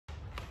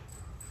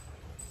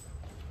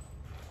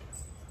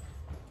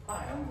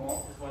Hi, I'm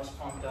Walt with West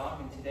Palm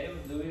Dog, and today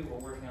with Louie we're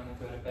working on the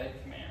go to bed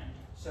command.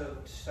 So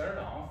to start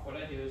off, what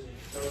I do is I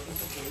throw a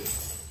piece of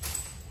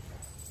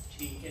food.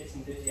 He gets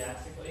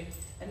enthusiastically,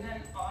 and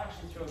then I'll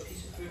actually throw a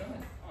piece of food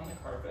on the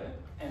carpet,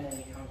 and then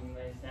he comes and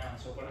lays down.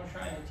 So what I'm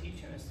trying to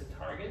teach him is to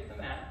target the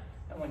mat,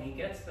 and when he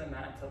gets to the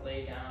mat, to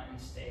lay down and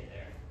stay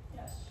there.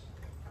 Yes.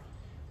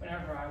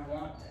 Whenever I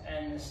want to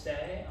end the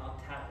stay,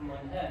 I'll tap him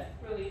on the head.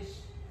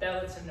 Release.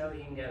 That lets him know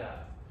he can get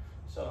up.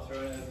 So I'll throw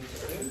another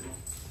piece of food.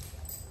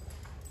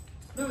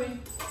 Louie,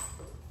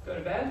 go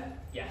to bed?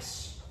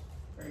 Yes.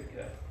 Very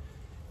good.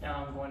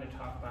 Now I'm going to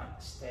talk about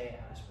the stay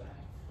aspect.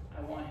 I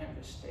want him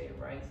to stay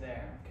right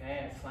there,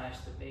 okay? I flash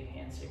the big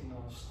hand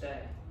signal of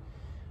stay.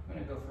 I'm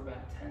gonna go for about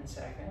 10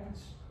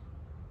 seconds.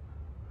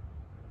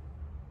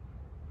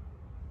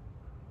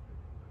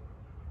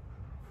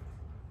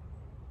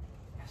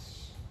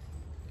 Yes.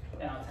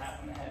 Now I'll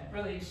tap on the head,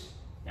 release.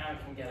 Now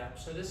I can get up.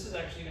 So this is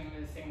actually gonna be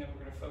the thing that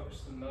we're gonna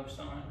focus the most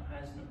on,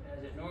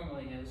 as it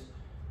normally is,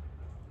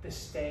 the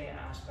stay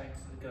aspect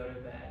of the go to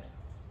bed.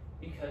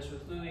 Because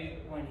with Louie,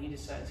 when he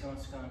decides he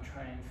wants to go and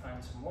try and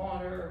find some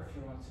water, or if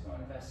he wants to go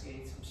and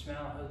investigate some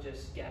smell, he'll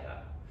just get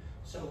up.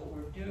 So what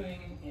we're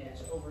doing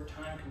is over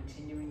time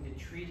continuing to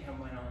treat him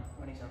when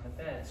he's on the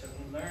bed. So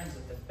he learns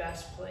that the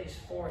best place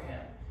for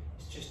him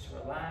is just to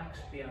relax,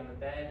 be on the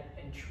bed,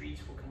 and treats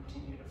will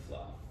continue to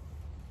flow.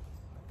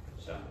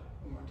 So,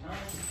 one more time.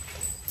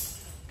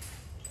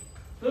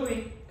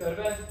 Louie, go to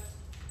bed.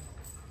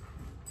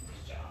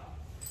 Nice job.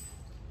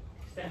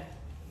 Stand.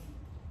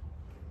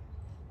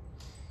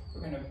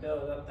 We're going to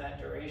build up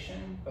that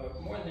duration,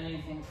 but more than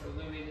anything for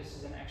Louie, this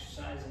is an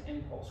exercise in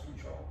impulse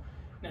control.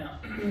 Now,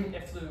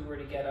 if Louie were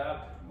to get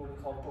up, what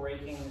we call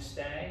breaking the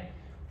stay,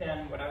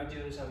 then what I would do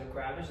is I would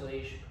grab his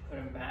leash, put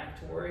him back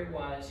to where he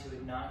was, he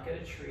would not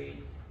get a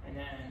treat, and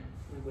then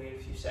we wait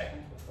a few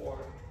seconds before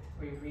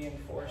we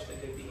reinforce the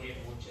good behavior,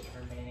 which is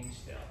remaining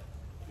still.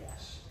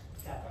 Yes.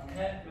 Tap on the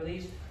head,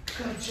 release.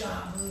 Good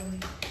job, Louie.